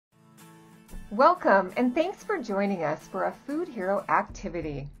Welcome and thanks for joining us for a Food Hero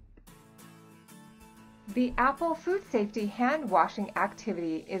activity. The Apple Food Safety Hand Washing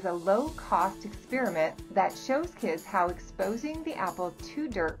Activity is a low-cost experiment that shows kids how exposing the apple to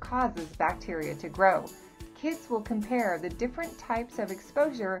dirt causes bacteria to grow. Kids will compare the different types of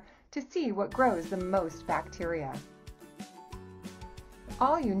exposure to see what grows the most bacteria.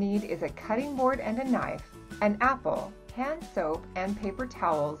 All you need is a cutting board and a knife, an apple, hand soap and paper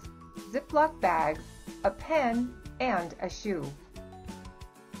towels, Ziploc bags, a pen, and a shoe.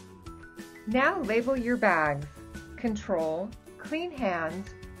 Now label your bags: control, clean hands,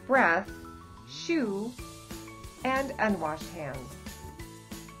 breath, shoe, and unwashed hands.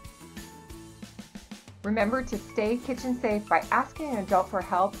 Remember to stay kitchen safe by asking an adult for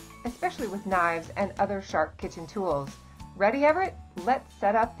help, especially with knives and other sharp kitchen tools. Ready, Everett? Let's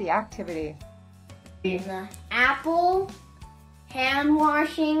set up the activity. The Apple Hand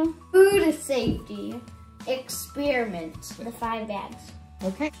Washing Food Safety Experiment. The 5 bags.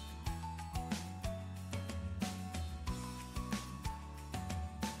 Okay.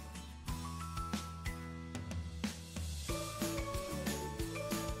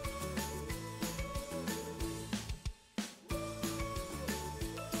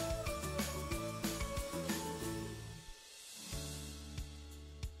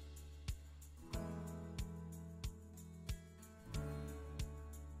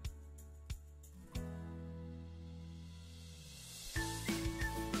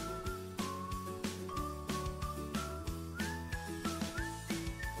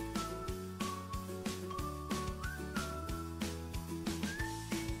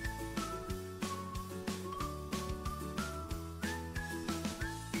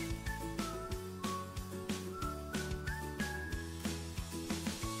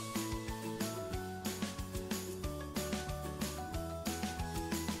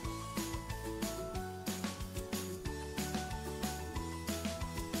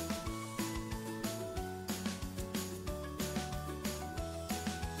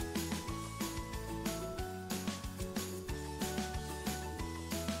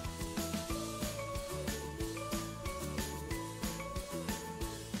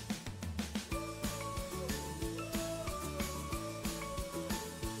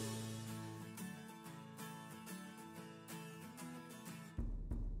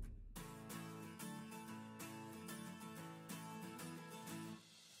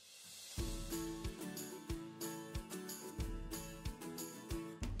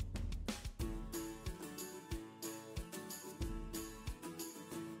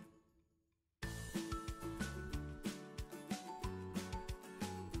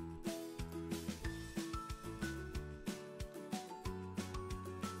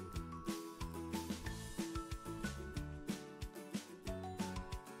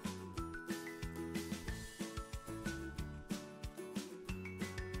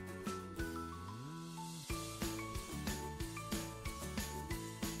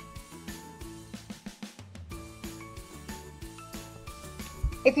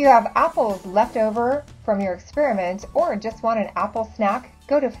 If you have apples left over from your experiment or just want an apple snack,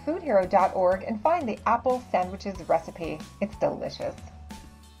 go to foodhero.org and find the apple sandwiches recipe. It's delicious.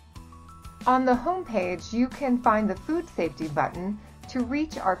 On the home page, you can find the food safety button to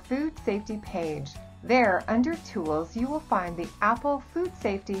reach our food safety page. There, under Tools, you will find the Apple Food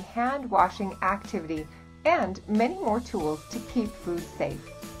Safety Hand Washing Activity and many more tools to keep food safe.